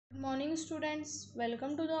Morning students,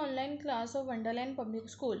 welcome to the online class of Wonderland Public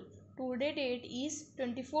School. Today date is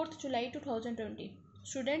 24th July 2020.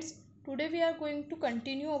 Students, today we are going to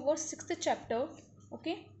continue our 6th chapter,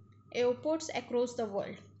 okay, airports across the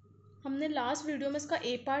world. हमने last video में इसका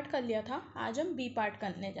ए part कर लिया था, आज हम B part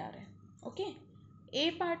करने जा रहे हैं. ओके, ए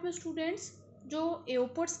पार्ट में स्टूडेंट्स जो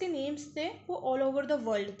एयरपोर्ट्स के नेम्स थे वो ऑल ओवर द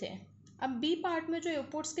वर्ल्ड थे. अब बी पार्ट में जो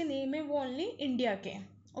एयरपोर्ट्स के नेम है वो ओनली इंडिया के.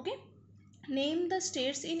 Okay, name the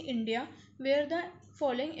states in India where the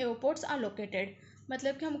following airports are located.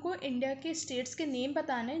 मतलब कि हमको इंडिया के स्टेट्स के नेम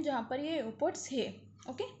बताने हैं जहाँ पर ये एयरपोर्ट्स है.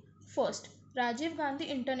 Okay, first Rajiv Gandhi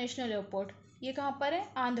international airport, ये कहाँ पर है?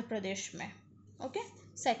 आंध्र प्रदेश में. Okay,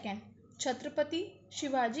 second Chhatrapati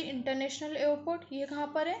Shivaji international airport, ये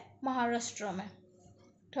कहाँ पर है? महाराष्ट्र में.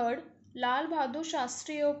 थर्ड लाल बहादुर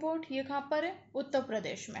शास्त्री एयरपोर्ट, ये कहाँ पर है? उत्तर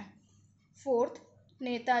प्रदेश में. Fourth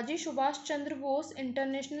Netaji Subhash Chandra Bose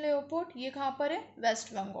international airport, ये कहाँ पर है?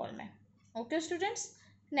 वेस्ट बंगाल में. Okay students,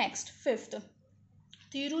 next fifth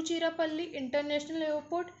Tiruchirappalli international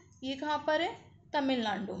airport, ये कहाँ पर है?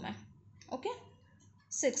 तमिलनाडु में. ओके,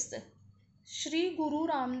 सिक्स्थ श्री गुरु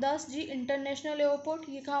रामदास जी इंटरनेशनल एयरपोर्ट,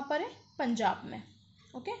 ये कहाँ पर है? पंजाब में.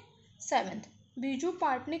 Okay, seventh Biju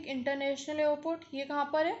पाटनिक international airport, ये कहाँ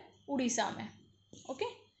पर है? उड़ीसा में. Okay,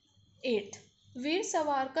 eighth Veer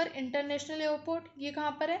Savarkar international airport, ये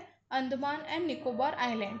कहाँ पर है? अंडमान एंड निकोबार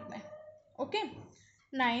आइलैंड में. ओके,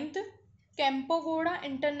 नाइन्थ कैंपोगोड़ा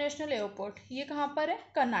इंटरनेशनल एयरपोर्ट, ये कहाँ पर है?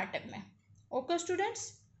 कर्नाटक में. ओके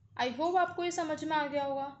स्टूडेंट्स, आई होप आपको ये समझ में आ गया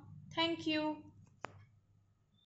होगा. Thank you.